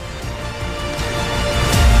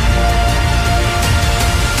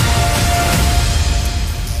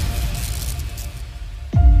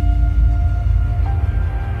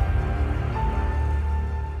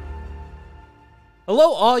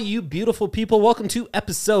all you beautiful people. Welcome to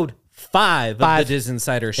episode 5 of the Diz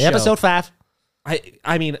Insider Show. Episode 5.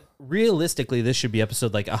 I mean, realistically, this should be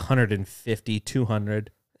episode like 150,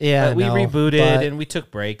 200. Yeah, we rebooted and we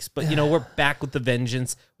took breaks, but you know, we're back with the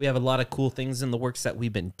vengeance. We have a lot of cool things in the works that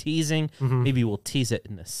we've been teasing. Maybe we'll tease it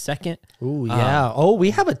in a second. Ooh, yeah.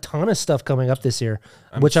 We have a ton of stuff coming up this year,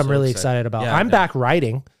 which I'm really excited about. Yeah, I'm back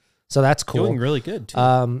writing, so that's cool. Doing really good,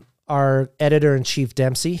 too. Our editor-in-chief,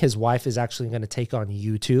 Dempsey, his wife is actually going to take on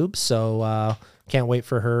YouTube, so can't wait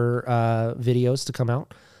for her videos to come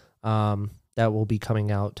out. That will be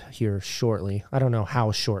coming out here shortly. I don't know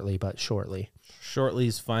how shortly, but shortly. Shortly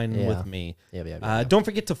is fine with me. Yeah. Don't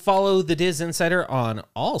forget to follow the Diz Insider on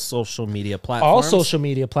all social media platforms. All social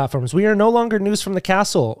media platforms. We are no longer News from the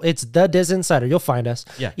Castle. It's the Diz Insider. You'll find us.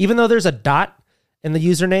 Yeah. Even though there's a dot in the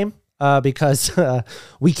username, because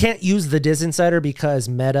we can't use the Diz Insider because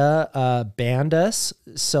Meta banned us.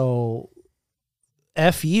 So,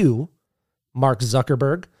 F you, Mark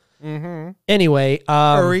Zuckerberg. Anyway,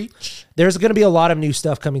 there's going to be a lot of new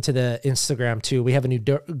stuff coming to the Instagram too. We have a new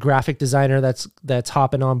graphic designer that's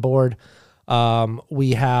hopping on board.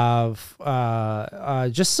 We have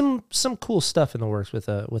just some cool stuff in the works with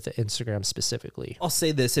the Instagram specifically. I'll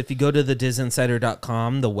say this: if you go to the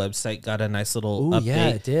dizinsider.com, the website got a nice little update. Yeah,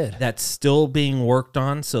 it did. That's still being worked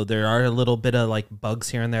on, so there are a little bit of like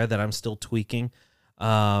bugs here and there that I'm still tweaking.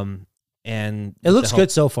 And it looks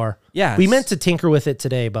good so far. Yeah, we meant to tinker with it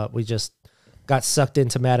today, but we just got sucked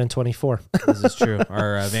into Madden 24. This is true.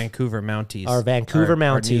 Our Vancouver Mounties. Our Vancouver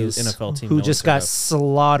Mounties, our new NFL team, who just got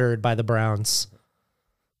slaughtered by the Browns.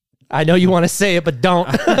 I know you want to say it, but don't.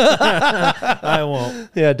 I won't.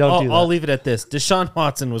 Yeah, don't do that. I'll leave it at this. Deshaun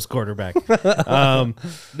Watson was quarterback. But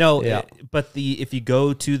if you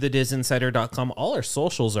go to the dizinsider.com, all our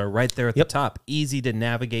socials are right there at the top. Easy to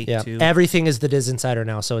navigate to. Everything is the Diz Insider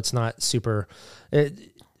now, so it's not super.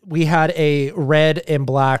 We had a red and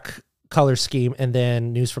black color scheme, and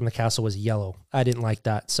then News from the Castle was yellow. I didn't like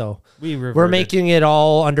that, so we're making it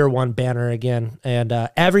all under one banner again, and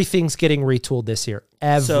everything's getting retooled this year.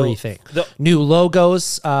 Everything. So new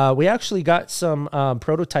logos. We actually got some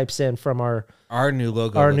prototypes in from our new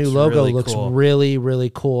logo. Our new logo looks cool. really,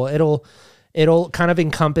 really cool. It'll kind of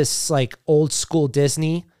encompass like old school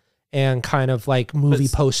Disney and kind of like movie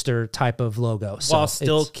poster type of logo. While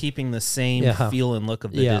still keeping the same feel and look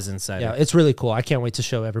of the Diz Insider. Yeah, it's really cool. I can't wait to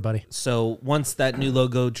show everybody. So once that new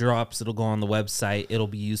logo drops, it'll go on the website. It'll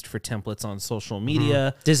be used for templates on social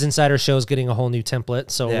media. Diz Insider Show is getting a whole new template.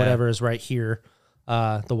 So whatever is right here,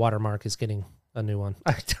 the watermark is getting a new one.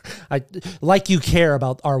 I like you care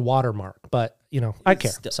about our watermark, but you know, I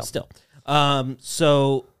care. Still.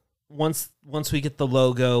 So once we get the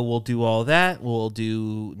logo, we'll do all that. We'll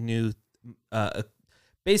do new,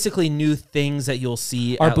 basically new things that you'll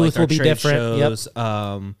see. Our booth will be different. Shows.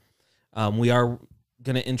 We are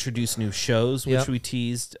going to introduce new shows, which we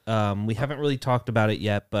teased. We haven't really talked about it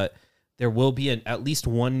yet, but there will be at least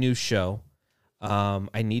one new show.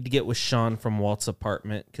 I need to get with Sean from Walt's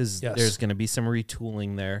apartment because there's going to be some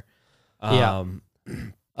retooling there.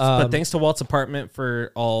 But thanks to Walt's apartment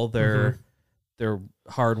for all their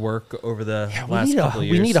hard work over the last couple of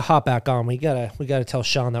years. We need to hop back on. We gotta tell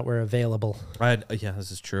Sean that we're available. Yeah,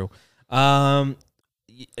 this is true. And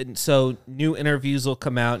so new interviews will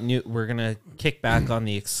come out. We're gonna kick back on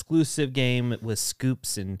the exclusive game with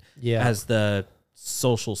Scoops and as the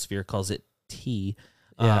social sphere calls it, tea.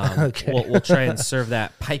 We'll try and serve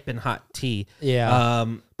that piping hot tea.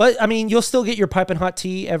 But I mean, you'll still get your piping hot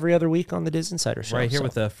tea every other week on the Diz Insider Show. Right here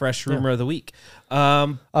with the fresh rumor of the week.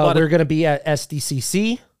 We're going to be at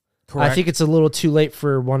SDCC. Correct. I think it's a little too late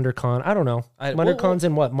for WonderCon. I don't know. WonderCon's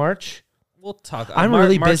in what, March? We'll talk. I'm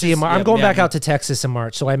really busy. I'm going back out to Texas in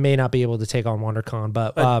March, so I may not be able to take on WonderCon.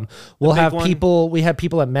 But we'll have people. We had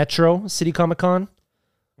people at Metro City Comic Con,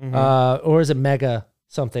 or is it Mega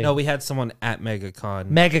something? No, we had someone at MegaCon.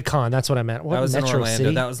 MegaCon, that's what I meant. What, that was Metro in Orlando.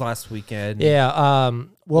 City? That was last weekend. Yeah.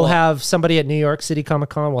 We'll have somebody at New York City Comic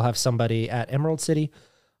Con. We'll have somebody at Emerald City.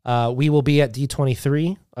 We will be at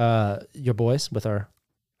D23. Your boys with our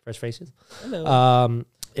fresh faces. Hello.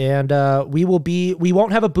 And we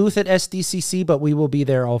won't have a booth at SDCC, but we will be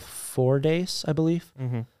there all 4 days, I believe.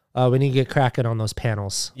 We need to get cracking on those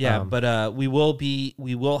panels. Yeah, but we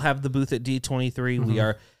will have the booth at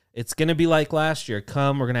D23. It's going to be like last year.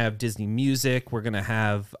 We're going to have Disney music. We're going to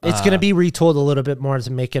have... it's going to be retooled a little bit more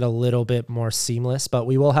to make it a little bit more seamless, but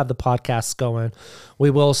we will have the podcasts going. We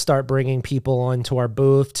will start bringing people onto our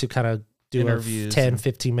booth to kind of do interviews, a 10,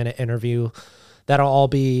 15-minute interview that'll all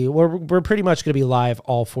be, we're pretty much going to be live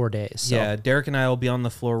all 4 days. So. Yeah, Derek and I will be on the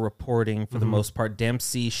floor reporting for the most part.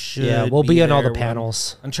 Dempsey should. Yeah, we'll be in all the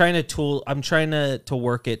panels. I'm trying to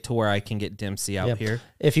work it to where I can get Dempsey out here.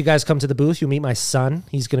 If you guys come to the booth, you'll meet my son.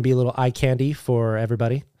 He's going to be a little eye candy for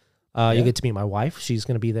everybody. You get to meet my wife. She's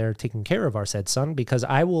going to be there taking care of our said son because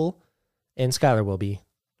I will, and Skylar will be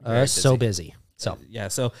so busy. So yeah,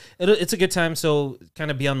 so it's a good time. So kind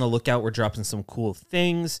of be on the lookout. We're dropping some cool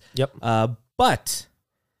things. Yep. But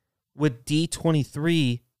with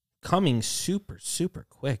D23 coming super, super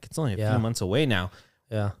quick, it's only a few months away now.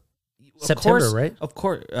 Yeah. September, right? Of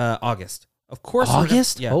course, August. Of course,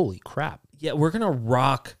 August? Holy crap. Yeah, we're going to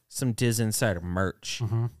rock some Diz Insider merch.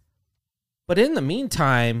 But in the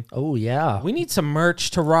meantime, we need some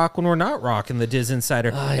merch to rock when we're not rocking the Diz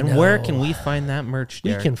Insider. Where can we find that merch,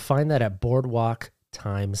 Derek? We can find that at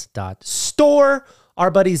boardwalktimes.store. Our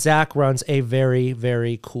buddy Zach runs a very,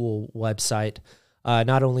 very cool website.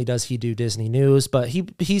 Not only does he do Disney news, but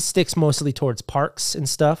he sticks mostly towards parks and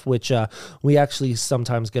stuff, which we actually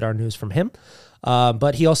sometimes get our news from him.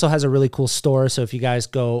 But he also has a really cool store. So if you guys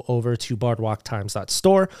go over to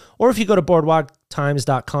boardwalktimes.store, or if you go to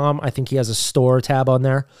boardwalktimes.com, I think he has a store tab on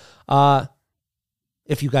there.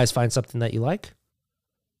 If you guys find something that you like,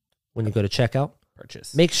 when you go to checkout,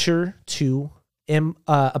 purchase. Make sure to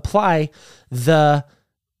apply the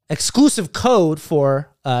exclusive code for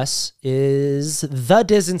us is the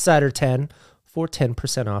Diz Insider 10 for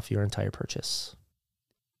 10% off your entire purchase.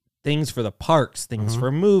 Things for the parks, things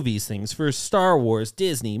for movies, things for Star Wars,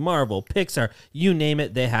 Disney, Marvel, Pixar, you name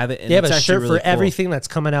it, they have it. And they have a shirt really for everything that's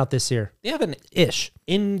coming out this year. They have an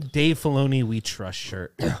In Dave Filoni We Trust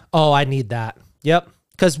shirt. Oh, I need that. Yep.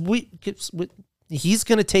 Because he's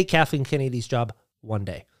going to take Kathleen Kennedy's job one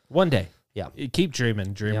day. One day. Yeah. Keep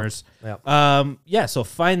dreaming, dreamers. Yep. So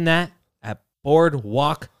find that at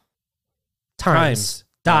Boardwalk Times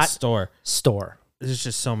store. There's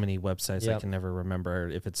just so many websites I can never remember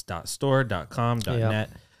if it's .store, .com,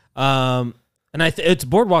 .net. And it's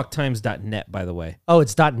boardwalktimes.net, by the way. Oh,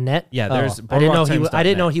 it's .net? Yeah, there's I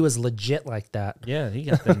didn't know he was legit like that. Yeah, he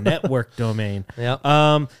got the network domain.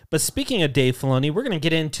 Yeah. But speaking of Dave Filoni, we're going to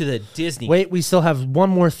get into the Disney. Wait, we still have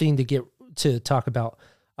one more thing to talk about.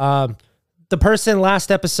 The person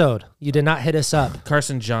last episode, you did not hit us up.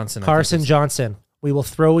 Carson Johnson. We will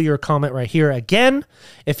throw your comment right here again.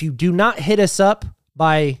 If you do not hit us up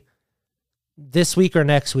by this week or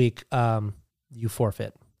next week, you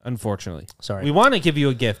forfeit. Unfortunately. Sorry. We want to give you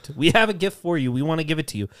a gift. We have a gift for you. We want to give it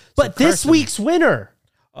to you. But this week's winner.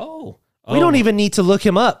 Oh. We don't even need to look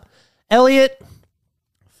him up. Elliot.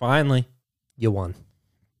 Finally. You won.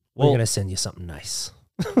 We're going to send you something nice.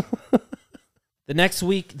 The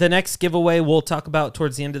next giveaway we'll talk about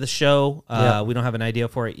towards the end of the show. We don't have an idea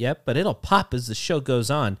for it yet, but it'll pop as the show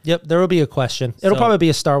goes on. Yep, there will be a question. It'll probably be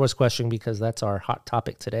a Star Wars question because that's our hot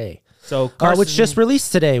topic today. So Carson, which just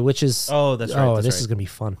released today, which is... Oh, that's right. This is going to be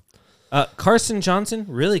fun. Carson Johnson,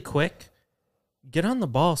 really quick, get on the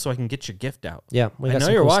ball so I can get your gift out. Yeah, I know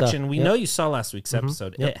you're watching. We know you saw last week's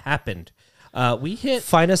episode. It happened.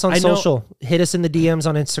 Find us on social. Hit us in the DMs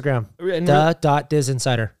on Instagram.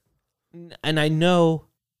 @DizInsider. And I know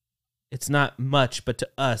it's not much, but to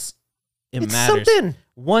us, it's matters. Something.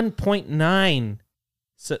 1.9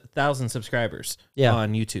 thousand subscribers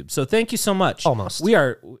on YouTube. So thank you so much. Almost. We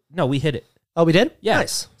hit it. Oh, we did? Yeah.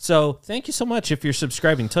 Nice. So thank you so much if you're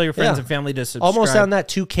subscribing. Tell your friends and family to subscribe. Almost on that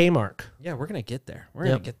 2K mark. Yeah, we're going to get there. We're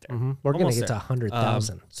going to get there. We're going to get to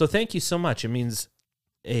 100,000. So thank you so much. It means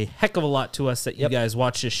a heck of a lot to us that you guys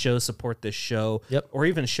watch this show, support this show, or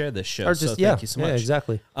even share this show. Or just, thank you so much. Yeah,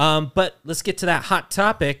 exactly. But let's get to that hot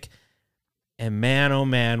topic. And man, oh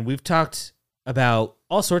man, we've talked about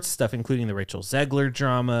all sorts of stuff, including the Rachel Zegler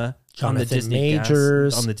drama, on the Disney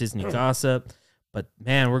gossip. But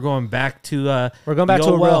man, we're going back to a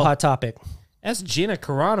real hot topic. That's Gina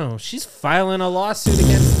Carano. She's filing a lawsuit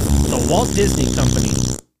against the Walt Disney Company.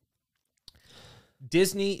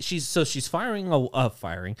 She's filing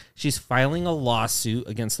a lawsuit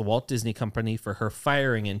against the Walt Disney Company for her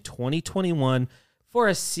firing in 2021 for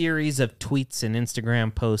a series of tweets and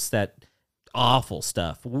Instagram posts that awful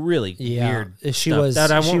stuff, really weird. She was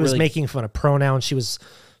making fun of pronouns. She was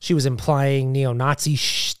implying neo-Nazi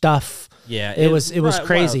stuff. Yeah, it was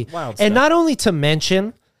crazy. Wild and not only to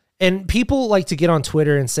mention. And people like to get on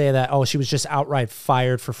Twitter and say that, she was just outright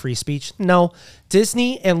fired for free speech. No,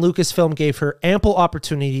 Disney and Lucasfilm gave her ample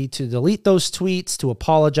opportunity to delete those tweets, to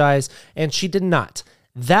apologize, and she did not.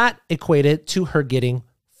 That equated to her getting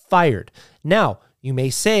fired. Now, you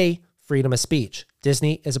may say freedom of speech.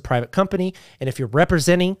 Disney is a private company, and if you're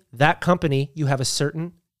representing that company, you have a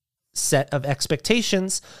certain set of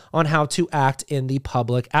expectations on how to act in the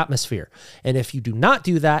public atmosphere. And if you do not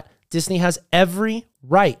do that, Disney has every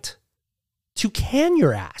right to can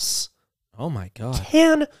your ass. Oh my God.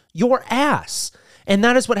 Can your ass. And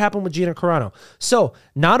that is what happened with Gina Carano. So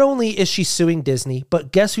not only is she suing Disney,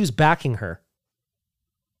 but guess who's backing her?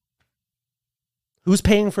 Who's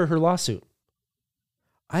paying for her lawsuit?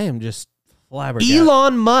 I am just flabbergasted.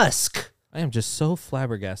 Elon Musk. I am just so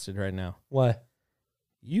flabbergasted right now. What?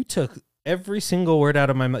 You took every single word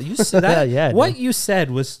out of my mouth. You said that. Yeah, what you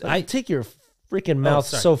said was... I take your freaking mouth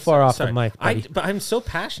so far off the mic, buddy. But I'm so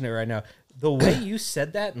passionate right now. The way you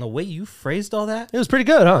said that and the way you phrased all that. It was pretty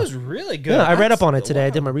good, huh? It was really good. Yeah, I read up on it today. Wow. I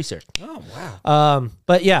did my research. Oh, wow.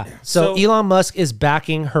 But yeah, so Elon Musk is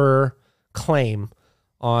backing her claim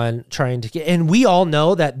on trying to get, and we all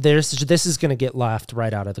know that this is going to get laughed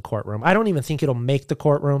right out of the courtroom. I don't even think it'll make the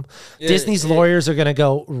courtroom. Disney's lawyers are going to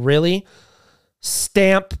go, really?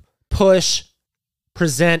 Stamp, push,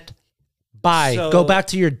 present, buy. Go back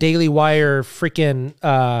to your Daily Wire freaking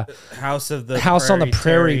House on the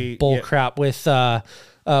Prairie bull crap with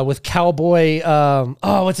Cowboy.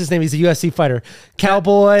 What's his name? He's a UFC fighter.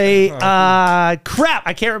 Cowboy. Crap,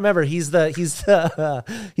 I can't remember. He's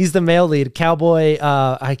the male lead. Cowboy.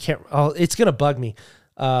 I can't. Oh, it's gonna bug me.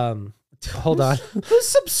 Hold on. Who's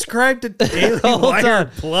subscribed to Daily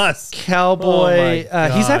Wire Plus? Cowboy.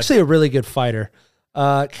 He's actually a really good fighter.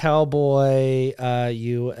 Cowboy.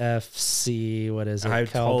 UFC. What is it?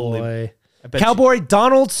 Cowboy. Cowboy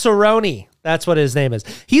Donald Cerrone. That's what his name is.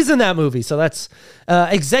 He's in that movie. So that's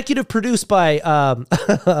executive produced by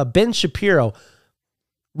Ben Shapiro.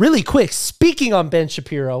 Really quick, speaking on Ben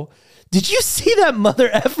Shapiro, did you see that mother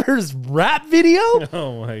effer's rap video?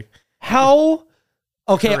 Oh my. How,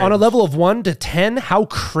 okay, cringe. On a level of 1 to 10, how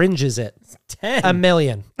cringe is it? 10. A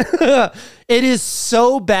million. It is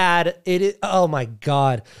so bad. It is, oh my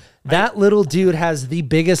God. That little dude has the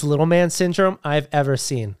biggest little man syndrome I've ever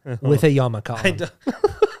seen with a yarmulke on.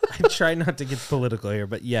 I try not to get political here,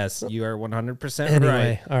 but yes, you are 100%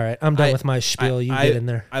 anyway, right. All right, I'm done with my spiel. You get in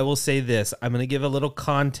there. I will say this. I'm going to give a little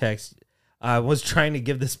context. I was trying to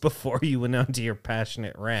give this before you went on to your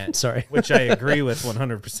passionate rant. Sorry. Which I agree with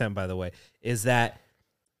 100%, by the way, is that,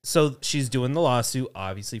 so she's doing the lawsuit,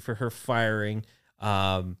 obviously, for her firing.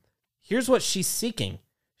 Here's what she's seeking.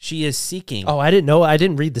 She is seeking. Oh, I didn't know. I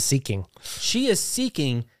didn't read the seeking. She is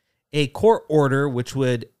seeking a court order which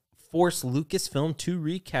would force Lucasfilm to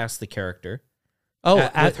recast the character.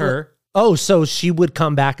 With her. Oh, so she would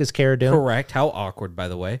come back as Cara Dune? Correct. How awkward, by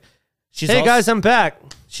the way. Hey, guys, I'm back.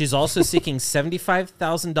 She's also seeking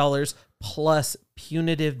 $75,000 plus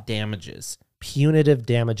punitive damages. Punitive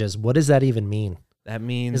damages. What does that even mean? That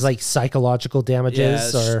means... It's like psychological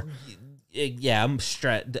damages or... Yeah, I'm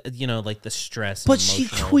stressed. You know, like the stress. But she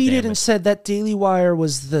tweeted and said that Daily Wire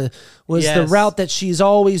was the route that she's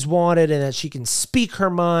always wanted, and that she can speak her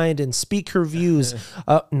mind and speak her views.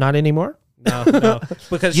 Not anymore. No,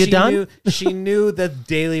 because she knew that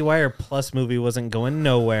Daily Wire Plus movie wasn't going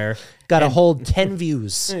nowhere. Got to hold 10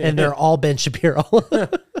 views, and they're all Ben Shapiro.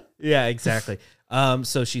 Yeah, exactly.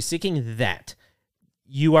 So she's seeking that.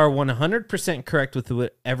 You are 100% correct with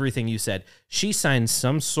everything you said. She signed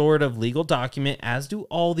some sort of legal document, as do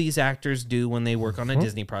all these actors do when they work on a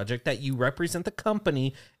Disney project, that you represent the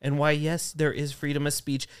company, and why, yes, there is freedom of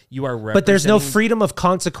speech. You are representing... But there's no freedom of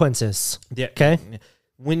consequences. Yeah. Okay?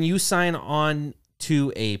 When you sign on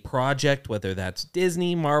to a project, whether that's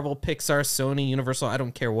Disney, Marvel, Pixar, Sony, Universal, I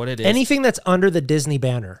don't care what it is. Anything that's under the Disney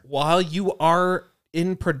banner. While you are...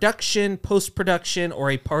 in production, post-production, or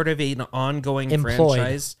a part of an ongoing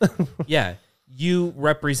franchise, yeah, you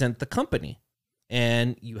represent the company,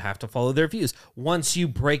 and you have to follow their views. Once you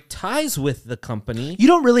break ties with the company... You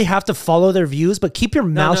don't really have to follow their views, but keep your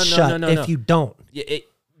mouth shut if you don't.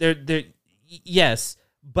 Yes,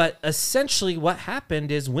 but essentially what happened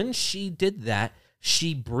is when she did that,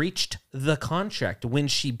 she breached the contract. When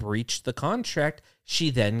she breached the contract,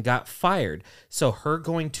 she then got fired. So her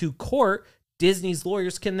going to court... Disney's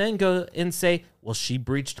lawyers can then go and say, well, she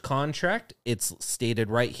breached contract. It's stated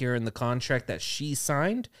right here in the contract that she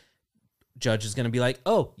signed. Judge is going to be like,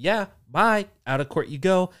 oh, yeah, bye. Out of court you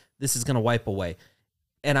go. This is going to wipe away.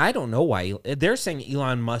 And I don't know why. They're saying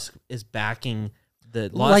Elon Musk is backing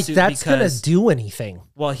the lawsuit. Like, that's going to do anything.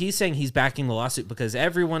 Well, he's saying he's backing the lawsuit because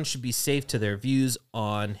everyone should be safe to their views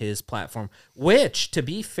on his platform, which, to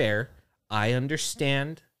be fair, I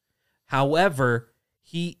understand. However,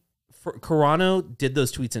 Carano did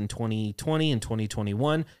those tweets in 2020 and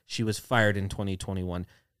 2021. She was fired in 2021.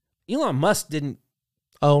 Elon Musk didn't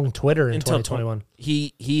own Twitter in 2021.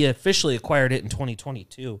 He officially acquired it in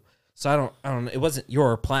 2022. So I don't know. It wasn't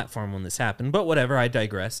your platform when this happened, but whatever. I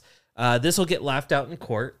digress. This will get laughed out in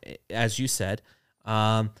court, as you said.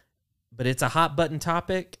 But it's a hot button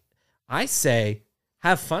topic. I say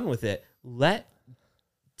have fun with it.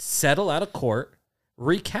 Settle out of court,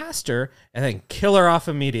 recast her, and then kill her off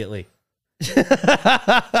immediately. Put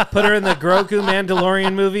her in the Grogu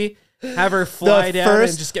Mandalorian movie. Have her fly down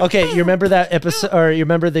and just get... Okay, you remember that episode, or you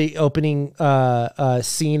remember the opening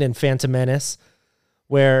scene in Phantom Menace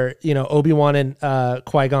where, Obi-Wan and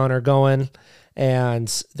Qui-Gon are going,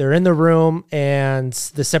 and they're in the room, and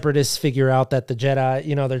the Separatists figure out that the Jedi,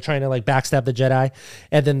 they're trying to like backstab the Jedi,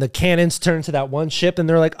 and then the cannons turn to that one ship, and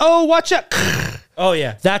they're like, "Oh, watch out!" Oh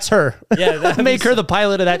yeah, that's her. Yeah, make her the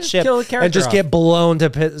pilot of that ship, and just get blown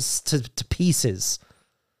to pieces.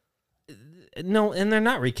 No, and they're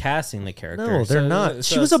not recasting the character. No, they're not.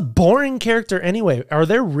 She was a boring character anyway. Are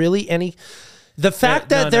there really any? The fact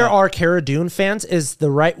that there are Cara Dune fans is the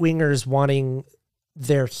right wingers wanting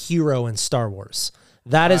their hero in Star Wars.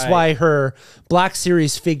 That is why her Black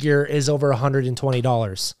Series figure is over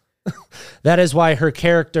 $120. That is why her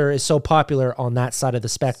character is so popular on that side of the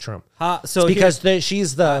spectrum. Because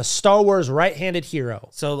she's the Star Wars right-handed hero.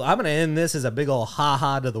 So I'm going to end this as a big old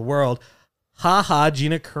ha-ha to the world. Ha-ha,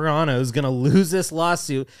 Gina Carano is going to lose this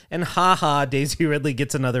lawsuit, and ha-ha, Daisy Ridley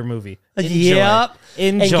gets another movie. Enjoy. Yep.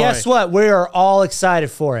 Enjoy. And guess what? We are all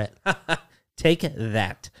excited for it. Take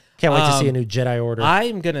that. Can't wait to see a new Jedi Order.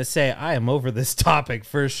 I'm going to say I am over this topic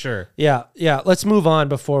for sure. Yeah. Let's move on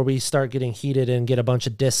before we start getting heated and get a bunch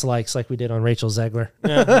of dislikes like we did on Rachel Zegler.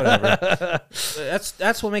 Yeah, whatever.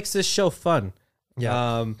 That's what makes this show fun. Yeah.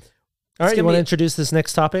 All right, you want to introduce this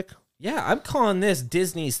next topic? Yeah, I'm calling this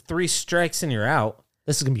Disney's 3 Strikes and You're Out.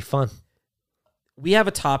 This is going to be fun. We have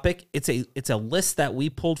a topic. It's a list that we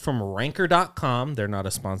pulled from Ranker.com. They're not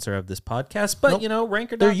a sponsor of this podcast, but,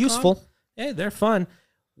 Ranker.com. They're useful. Hey, they're fun.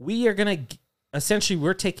 We are going to, essentially,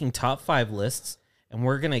 we're taking top 5 lists,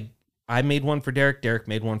 and I made one for Derek. Derek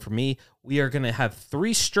made one for me. We are going to have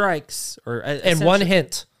 3 strikes. And one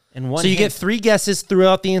hint. So you get 3 guesses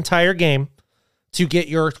throughout the entire game to get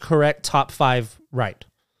your correct top 5 right.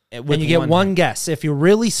 And you get one guess. If you're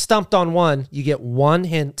really stumped on one, you get one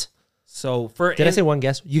hint. So did I say one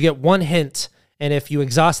guess? You get one hint, and if you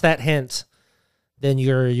exhaust that hint, then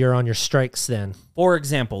you're on your strikes then. For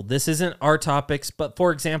example, this isn't our topics, but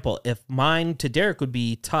for example, if mine to Derek would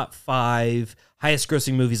be top 5 highest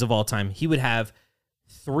grossing movies of all time, he would have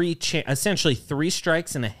essentially 3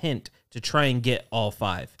 strikes and a hint to try and get all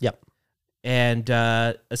 5. Yep. And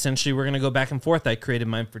essentially, we're going to go back and forth. I created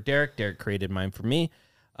mine for Derek. Derek created mine for me.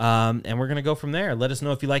 And we're going to go from there. Let us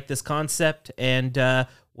know if you like this concept. And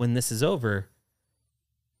when this is over,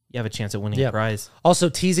 you have a chance at winning a prize. Also,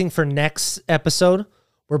 teasing for next episode,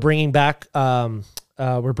 we're bringing back the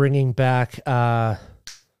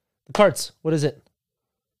cards. What is it?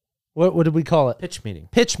 What did we call it? Pitch meeting.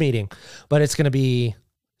 Pitch meeting. But it's going to be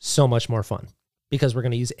so much more fun because we're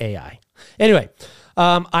going to use AI. Anyway,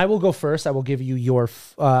 I will go first. I will give you your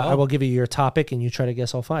topic, and you try to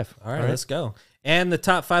guess all 5. All right, let's go. And the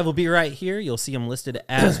top 5 will be right here. You'll see them listed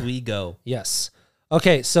as we go. Yes.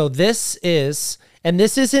 Okay, so this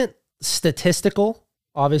isn't statistical.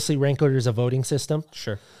 Obviously, Ranker is a voting system.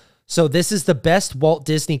 Sure. So this is the best Walt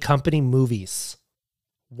Disney Company movies,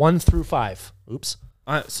 1 through 5. Oops.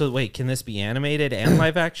 So wait, can this be animated and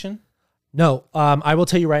live action? No. I will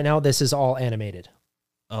tell you right now, this is all animated.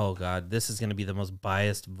 Oh, God. This is going to be the most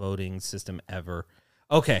biased voting system ever.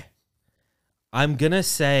 Okay. I'm going to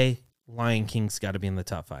say Lion King's got to be in the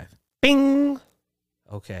top 5. Bing.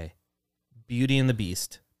 Okay. Beauty and the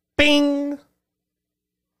Beast. Bing.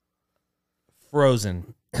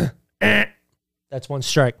 Frozen. That's 1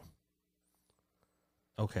 strike.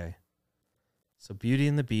 Okay. So Beauty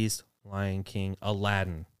and the Beast, Lion King,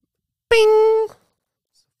 Aladdin. Bing.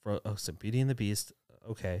 So Beauty and the Beast.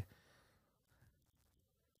 Okay.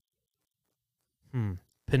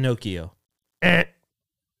 Pinocchio.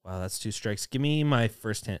 Wow, that's 2 strikes. Give me my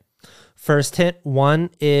first hint. First hint, 1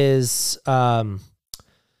 is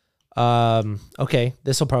okay,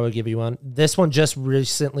 this will probably give you one. This one just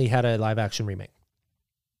recently had a live action remake.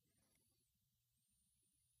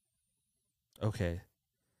 Okay.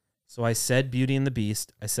 So I said Beauty and the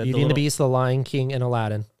Beast. I said Beauty and the Beast, The Lion King, and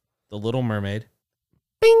Aladdin. The Little Mermaid.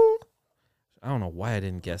 Bing. I don't know why I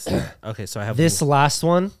didn't guess that. Okay, so I have this last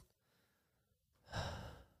one.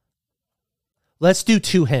 Let's do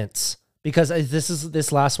 2 hints because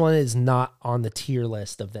this last one is not on the tier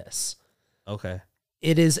list of this. Okay.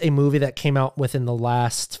 It is a movie that came out within the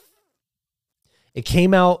last. It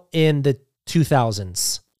came out in the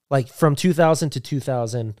 2000s, like from 2000 to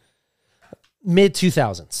 2000, mid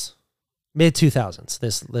 2000s.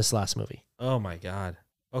 This last movie. Oh my God.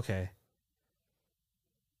 Okay.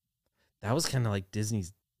 that was kind of like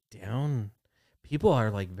Disney's down. People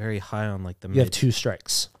are like very high on like You have 2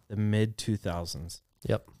 strikes. The mid 2000s.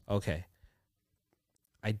 Yep. Okay.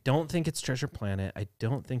 I don't think it's Treasure Planet. I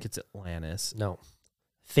don't think it's Atlantis. No.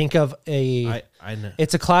 Think of I know.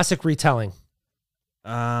 It's a classic retelling.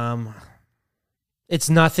 It's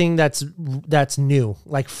nothing that's new,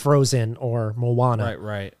 like Frozen or Moana.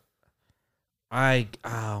 Right. I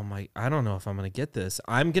don't know if I'm gonna get this.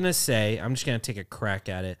 I'm just gonna take a crack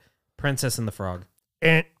at it. Princess and the Frog.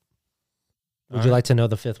 Would you like to know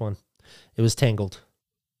the 5th one? It was Tangled.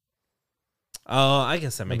 Oh, I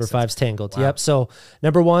guess that makes sense. Number 5's Tangled. Wow. Yep. So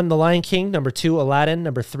number 1, The Lion King. Number 2, Aladdin.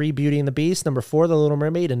 Number 3, Beauty and the Beast. Number 4, The Little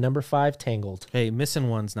Mermaid. And number 5, Tangled. Hey, missing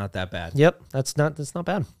one's not that bad. Yep. That's not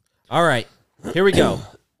bad. All right. Here we go.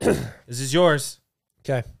 This is yours.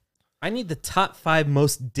 Okay. I need the top 5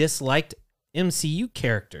 most disliked MCU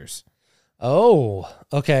characters. Oh,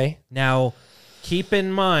 okay. Now, keep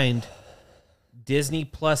in mind, Disney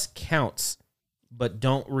Plus counts, but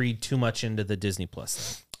don't read too much into the Disney Plus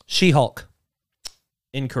thing. She-Hulk.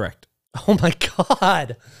 Incorrect. Oh my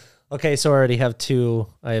God. Okay, so I already have 2.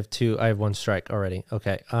 I have 1 strike already.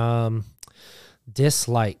 Okay.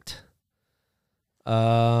 Disliked.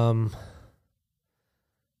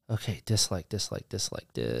 Okay, dislike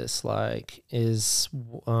is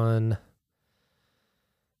one.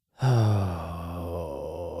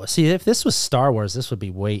 Oh, see, if this was Star Wars, this would be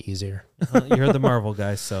way easier. You're the Marvel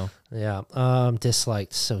guy, so yeah.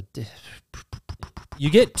 Disliked. So you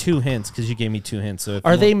get 2 hints because you gave me 2 hints. So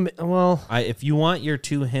if you want your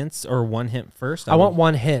 2 hints or 1 hint first, I want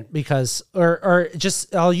 1 hint because, or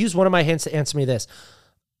just I'll use one of my hints to answer me this.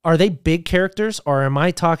 Are they big characters, or am I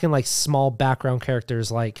talking like small background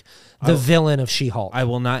characters, like the villain of She-Hulk? I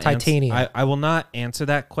will not. Titanium. I will not answer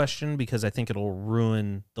that question because I think it'll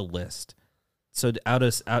ruin the list. So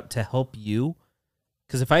out to help you,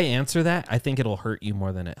 because if I answer that, I think it'll hurt you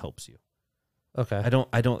more than it helps you. Okay.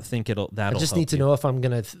 I don't think that'll. I just need to know if I'm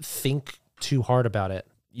gonna think too hard about it.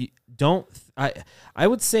 You don't. I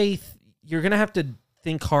would say you're gonna have to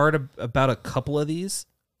think hard about a couple of these.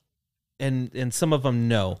 And some of them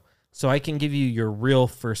no. So I can give you your real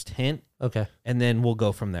first hint. Okay. And then we'll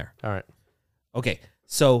go from there. All right. Okay.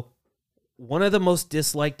 So one of the most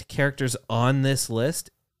disliked characters on this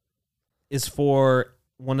list is for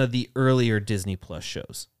one of the earlier Disney Plus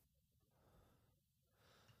shows.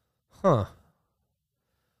 Huh.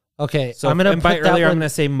 Okay. So I'm going to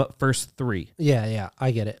say first 3. Yeah.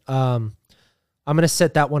 I get it. I'm going to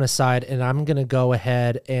set that one aside, and I'm going to go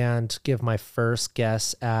ahead and give my first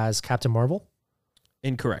guess as Captain Marvel.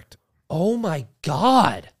 Incorrect. Oh, my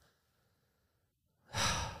God.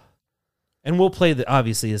 And we'll play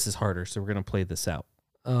obviously, this is harder, so we're going to play this out.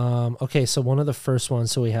 Okay, so one of the first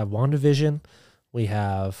ones, so we have WandaVision, we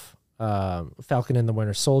have Falcon and the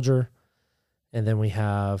Winter Soldier, and then we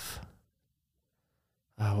have...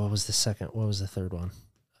 what was the third one?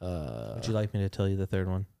 Would you like me to tell you the third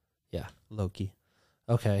one? Yeah. Loki.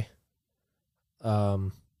 Okay.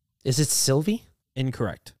 Is it Sylvie?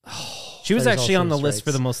 Incorrect. She was actually on the list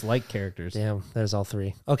for the most liked characters. Damn, there's all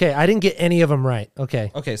 3. Okay, I didn't get any of them right.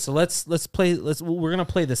 Okay. Okay, so let's play. We're gonna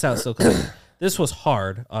play this out. So this was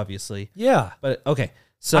hard, obviously. Yeah. But okay,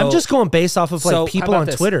 so I'm just going based off of like people on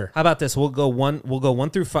Twitter. How about this? We'll go 1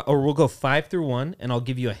 through 5, or we'll go 5 through 1, and I'll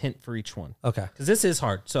give you a hint for each one. Okay. Because this is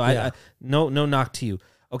hard. So I no knock to you.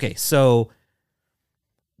 Okay, so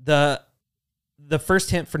the first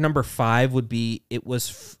hint for number 5 would be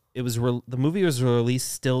the movie was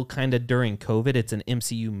released still kind of during COVID. It's an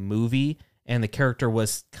MCU movie, and the character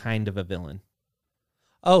was kind of a villain.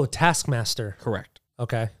 Oh, Taskmaster. Correct.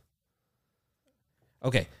 Okay.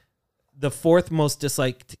 Okay. The 4th most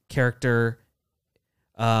disliked character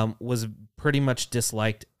was pretty much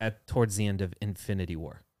disliked towards the end of Infinity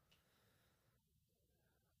War.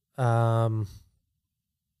 Pepper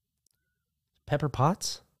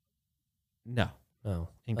Potts? No. Oh,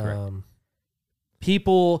 incorrect.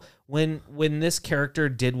 People, when this character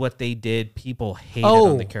did what they did, people hated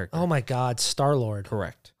on the character. Oh my God, Star-Lord.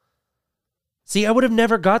 Correct. See, I would have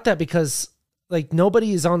never got that because like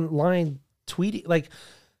nobody is online tweeting. Like,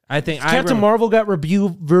 I think Captain Marvel got review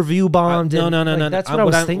bombed. No. That's what I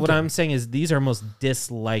was thinking. What I'm saying is these are most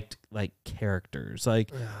disliked like characters.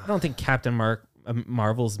 Like, I don't think Captain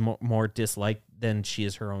Marvel's more disliked than she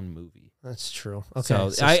is her own movie. That's true. Okay,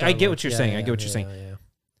 so I get what you're saying. I get what you're saying.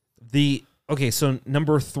 Okay, so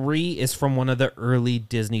number 3 is from one of the early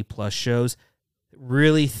Disney Plus shows.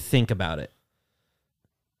 Really think about it.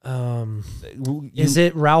 Is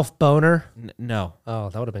it Ralph Boner? No. Oh,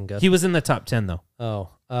 that would have been good. He was in the top 10 though. Oh.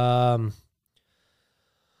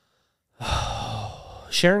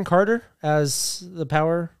 Sharon Carter as the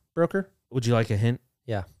Power broker? Would you like a hint?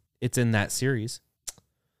 Yeah. It's in that series.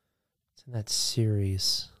 It's in that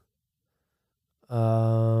series.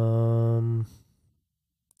 It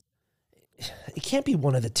can't be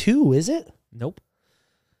one of the two, is it? Nope.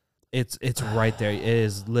 It's right there. It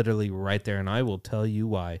is literally right there, and I will tell you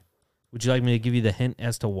why. Would you like me to give you the hint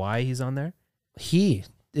as to why he's on there?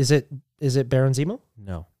 Is it Baron Zemo?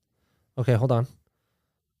 No. Okay, hold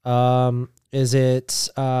on. Is it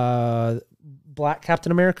Black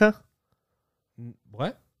Captain America?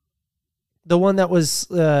 What? The one that was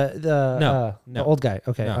the old guy.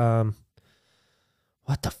 Okay. No.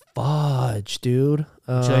 What the fudge, dude?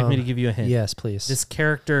 Would you like me to give you a hint? Yes, please. This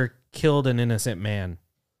character killed an innocent man.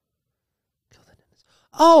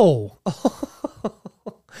 Oh,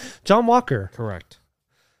 John Walker. Correct.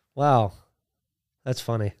 Wow, that's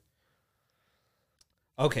funny.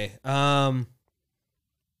 Okay.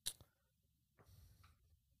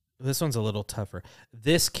 This one's a little tougher.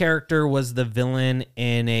 This character was the villain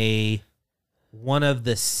in one of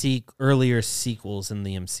the earlier sequels in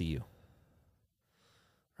the MCU.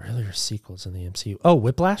 Earlier sequels in the MCU. Oh,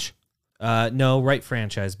 Whiplash? No, right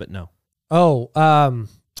franchise, but no. Oh,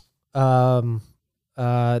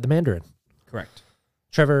 the Mandarin. Correct.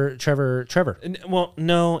 Trevor. Well,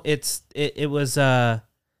 no, it was Guy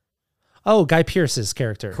Pearce's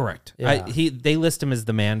character. correct. Yeah. They list him as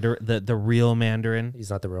the the real Mandarin. He's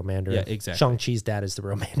not the real Mandarin. Yeah, exactly. Shang-Chi's dad is the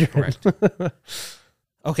real Mandarin. Correct.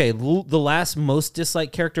 Okay, the last most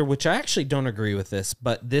disliked character, which I actually don't agree with this,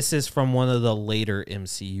 but this is from one of the later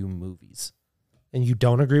MCU movies. And you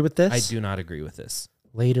don't agree with this? I do not agree with this.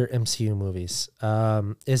 Later MCU movies.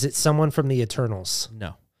 Is it someone from the Eternals?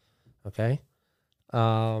 No. Okay.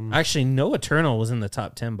 Actually, no Eternal was in the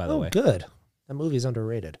top 10, by the way. Oh, good. That movie is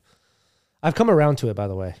underrated. I've come around to it, by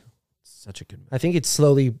the way. Such a good movie. I think it's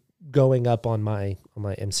slowly going up on my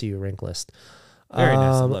MCU rank list. Very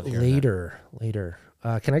nice. I love hearing later.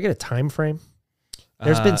 Can I get a time frame?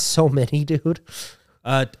 There's been so many, dude.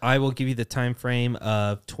 I will give you the time frame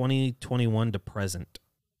of 2021 to present.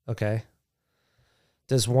 Okay.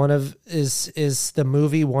 Does is the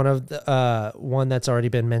movie one of the one that's already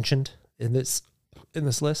been mentioned in this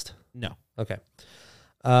list? No. Okay.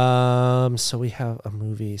 So we have a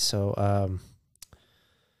movie. So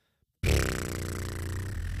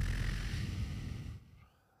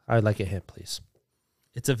I'd like a hint, please.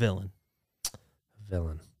 It's a villain.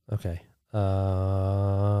 Villain. Okay.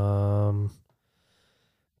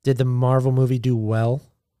 Did the Marvel movie do well?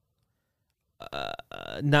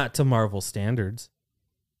 Not to Marvel standards.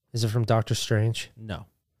 Is it from Doctor Strange? No.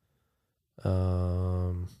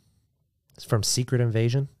 It's from Secret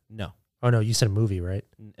Invasion? No. Oh, no, you said a movie, right?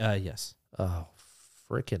 Yes. Oh,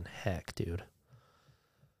 freaking heck, dude.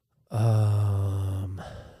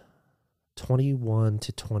 21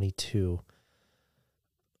 to 22.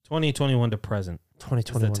 2021 to present.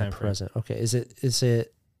 2021 to present. Okay. Is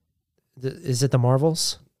it the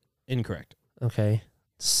Marvels? Incorrect. Okay.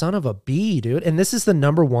 Son of a bee, dude. And this is the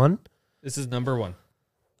number one? This is number one.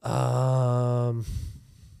 I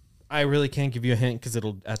really can't give you a hint because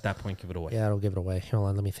it'll at that point give it away. Yeah, it'll give it away. Hold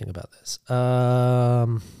on, let me think about this.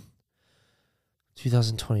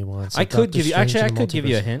 2021. So I could give you a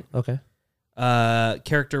hint. Okay.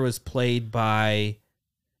 Character was played by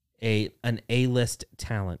an A-list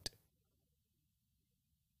talent.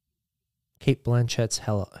 Kate Blanchett's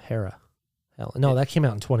Hera. No, that came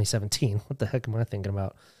out in 2017. What the heck am I thinking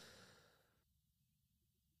about?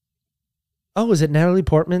 Oh, is it Natalie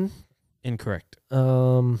Portman? Incorrect.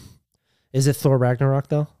 Is it Thor Ragnarok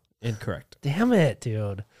though? Incorrect. Damn it,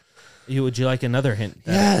 dude. Would you like another hint?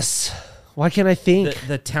 Yes. Why can't I think?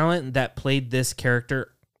 The talent that played this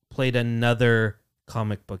character played another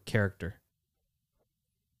comic book character.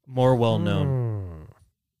 More well known.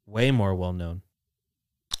 Way more well known.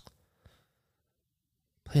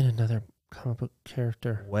 Played another comic book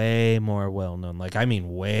character. Way more well known. Like, I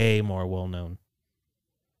mean, way more well known.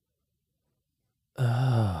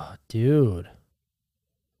 Oh, dude.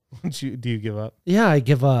 Do you give up? Yeah, I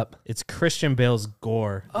give up. It's Christian Bale's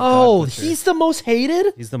Gore. Oh, he's the most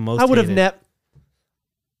hated? He's the most I would hated.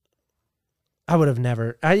 have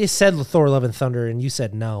never. I said Thor Love and Thunder, and you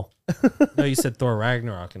said no. No, you said Thor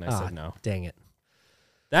Ragnarok, and I said no. Dang it.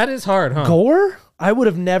 That is hard, huh? Gore? I would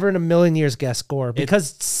have never in a million years guessed Gore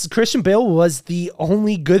because Christian Bale was the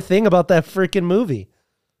only good thing about that freaking movie.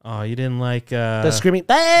 Oh, you didn't like the screaming?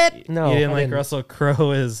 No, you didn't like Russell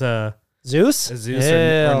Crowe as Zeus?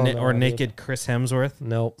 or naked Chris Hemsworth?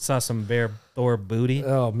 Nope. Saw some bare Thor booty.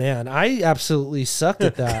 Oh man, I absolutely sucked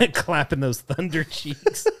at that. Clapping those thunder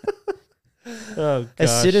cheeks. Oh,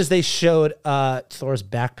 as soon as they showed Thor's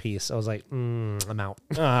back piece, I was like, I'm out.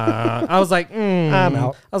 I was like, I'm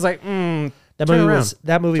out. I was like, That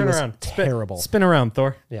movie was terrible. Spin around,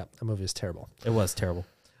 Thor. Yeah, that movie was terrible. It was terrible.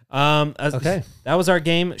 Okay. That was our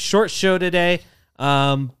game. Short show today.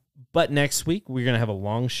 But next week we're gonna have a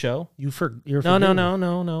long show. You're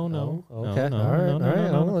No. okay. All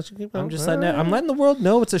right. I'll let you keep going. I'm just letting the world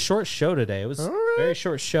know it's a short show today. It was a very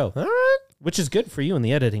short show. All right. Which is good for you in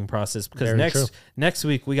the editing process because next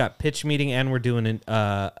week we got pitch meeting and we're doing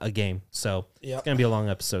a game. So it's going to be a long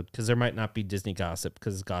episode because there might not be Disney gossip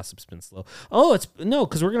because gossip's been slow. Oh,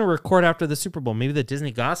 because we're going to record after the Super Bowl. Maybe the Disney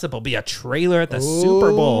gossip will be a trailer at the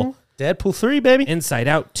Super Bowl. Deadpool 3, baby. Inside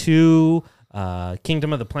Out 2,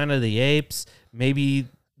 Kingdom of the Planet of the Apes. Maybe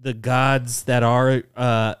the gods that are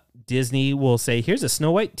Disney will say, here's a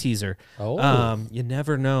Snow White teaser. You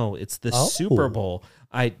never know. It's the Super Bowl.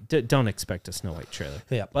 I don't expect a Snow White trailer.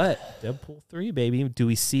 Yeah. But Deadpool 3, baby. Do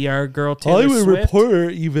we see our girl Taylor Hollywood Swift? Reporter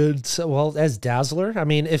even, as Dazzler. I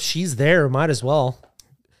mean, if she's there, might as well.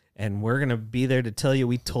 And we're going to be there to tell you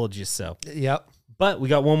we told you so. Yep. But we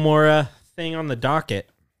got one more thing on the docket.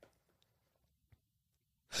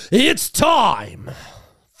 It's time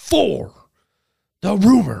for the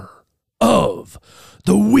rumor of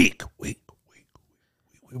the week.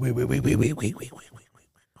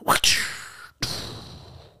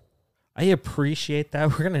 I appreciate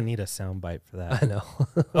that. We're going to need a soundbite for that. I know.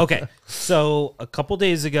 Okay. So a couple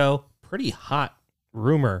days ago, pretty hot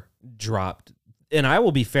rumor dropped. And I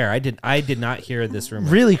will be fair. I did not hear this rumor.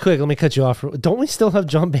 Really quick, let me cut you off. Don't we still have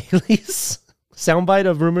John Bailey's soundbite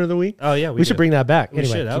of rumor of the week? Oh, yeah. We should bring that back. We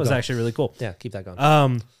should. That was actually really cool. Yeah, keep that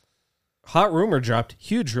going. Hot rumor dropped.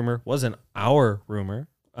 Huge rumor. Wasn't our rumor.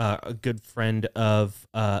 A good friend of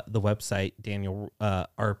the website, Daniel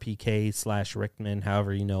RPK / Rickman,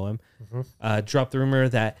 however you know him, dropped the rumor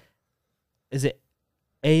that, is it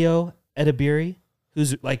Ayo Edebiri,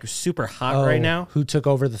 who's like super hot right now? Who took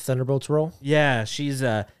over the Thunderbolts role? Yeah, she's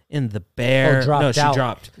in The Bear. Dropped she out.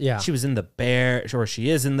 dropped. Yeah. She was in The Bear, or she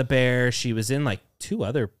is in The Bear. She was in like 2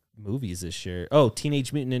 other movies this year. Oh,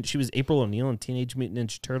 Teenage Mutant. She was April O'Neil in Teenage Mutant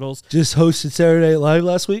Ninja Turtles. Just hosted Saturday Night Live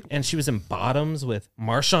last week. And she was in Bottoms with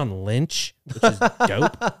Marshawn Lynch, which is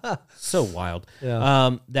dope. So wild.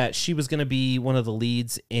 Yeah. That she was going to be one of the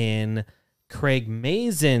leads in Craig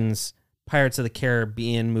Mazin's Pirates of the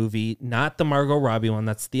Caribbean movie, not the Margot Robbie one.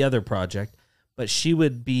 That's the other project. But she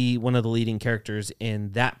would be one of the leading characters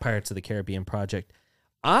in that Pirates of the Caribbean project.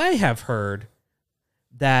 I have heard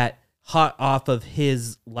that hot off of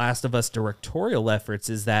his Last of Us directorial efforts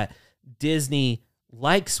is that Disney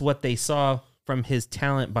likes what they saw from his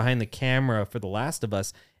talent behind the camera for The Last of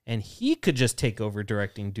Us, and he could just take over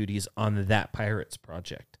directing duties on that Pirates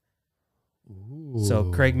project. Ooh.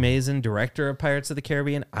 So Craig Mazin, director of Pirates of the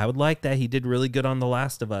Caribbean, I would like that. He did really good on The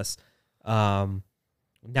Last of Us.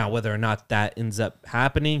 Now, whether or not that ends up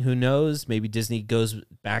happening, who knows? Maybe Disney goes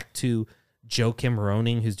back to Joakim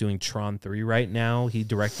Roning, who's doing Tron 3 right now. He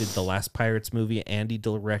directed the last Pirates movie, and he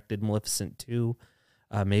directed Maleficent 2.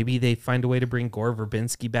 Maybe they find a way to bring Gore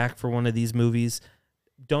Verbinski back for one of these movies.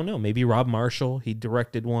 Don't know. Maybe Rob Marshall. He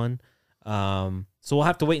directed one. So we'll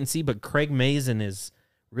have to wait and see. But Craig Mazin is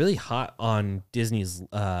really hot on Disney's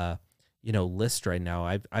list right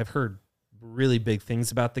now. I've heard really big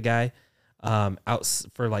things about the guy. Out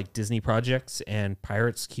for like Disney projects and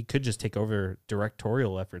Pirates, he could just take over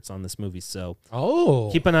directorial efforts on this movie. So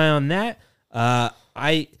keep an eye on that.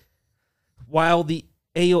 While the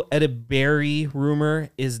Ayo Edebiri rumor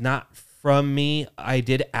is not from me, I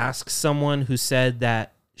did ask someone who said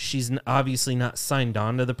that she's obviously not signed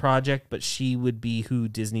on to the project, but she would be who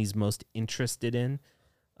Disney's most interested in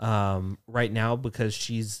right now because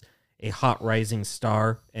she's a hot rising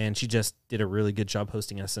star and she just did a really good job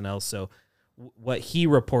hosting SNL. So what he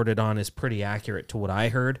reported on is pretty accurate to what I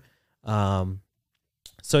heard.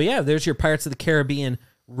 So yeah, there's your Pirates of the Caribbean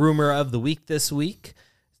rumor of the week this week,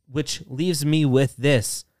 which leaves me with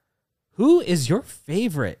this. Who is your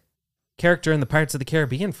favorite character in the Pirates of the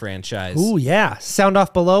Caribbean franchise? Ooh, yeah. Sound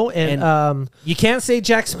off below. And you can't say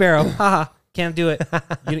Jack Sparrow. Haha. Can't do it.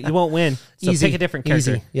 You won't win. So easy. Pick a different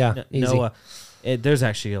character. Easy. Yeah, easy. There's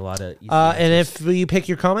actually a lot of easy and if you pick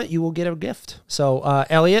your comment, you will get a gift. So,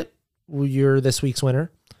 Elliot, you're this week's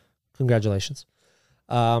winner. Congratulations.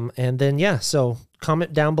 And then, so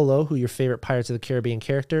comment down below who your favorite Pirates of the Caribbean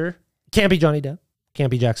character. Can't be Johnny Depp.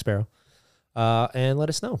 Can't be Jack Sparrow. And let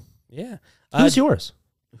us know. Yeah. Who's yours?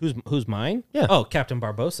 Who's mine? Yeah. Oh, Captain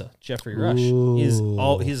Barbossa, Jeffrey Rush.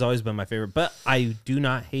 He's always been my favorite. But I do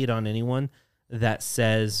not hate on anyone that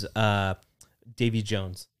says Davy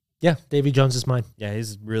Jones. Yeah, Davy Jones is mine. Yeah,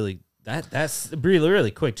 he's really That's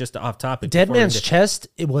really quick. Just off topic. Dead Man's Chest.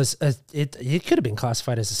 It was it could have been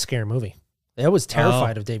classified as a scare movie. I was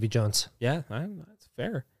terrified of Davy Jones. Yeah, that's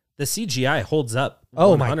fair. The CGI holds up.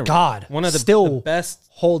 Oh my God! One of the best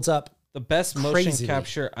holds up. The best motion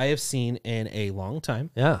capture I have seen in a long time.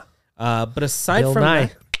 Yeah. But aside from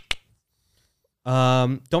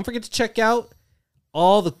that, don't forget to check out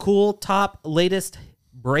all the cool top latest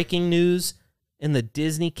breaking news in the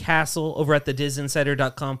Disney castle over at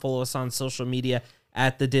thedizinsider.com. Follow us on social media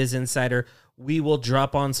at the Diz Insider. We will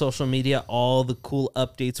drop on social media all the cool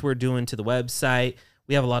updates we're doing to the website.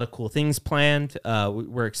 We have a lot of cool things planned.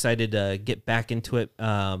 We're excited to get back into it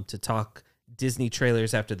to talk Disney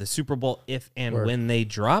trailers after the Super Bowl, if and when they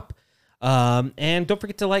drop. And don't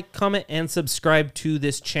forget to like, comment, and subscribe to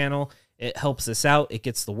this channel. It helps us out. It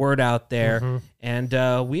gets the word out there.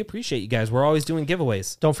 And we appreciate you guys. We're always doing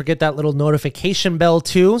giveaways. Don't forget that little notification bell,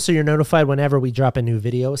 too, so you're notified whenever we drop a new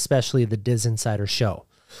video, especially the Diz Insider Show.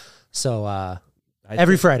 So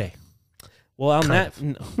every Friday. Well, on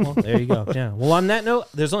there you go. Yeah. Well, on that note,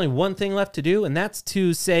 there's only one thing left to do, and that's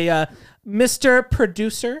to say, Mr.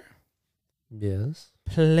 Producer. Yes.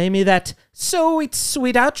 Play me that sweet,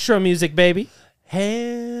 sweet outro music, baby.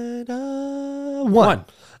 And one,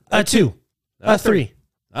 a two, a three,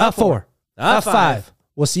 a four, a five.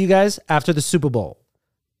 We'll see you guys after the Super Bowl.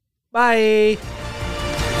 Bye.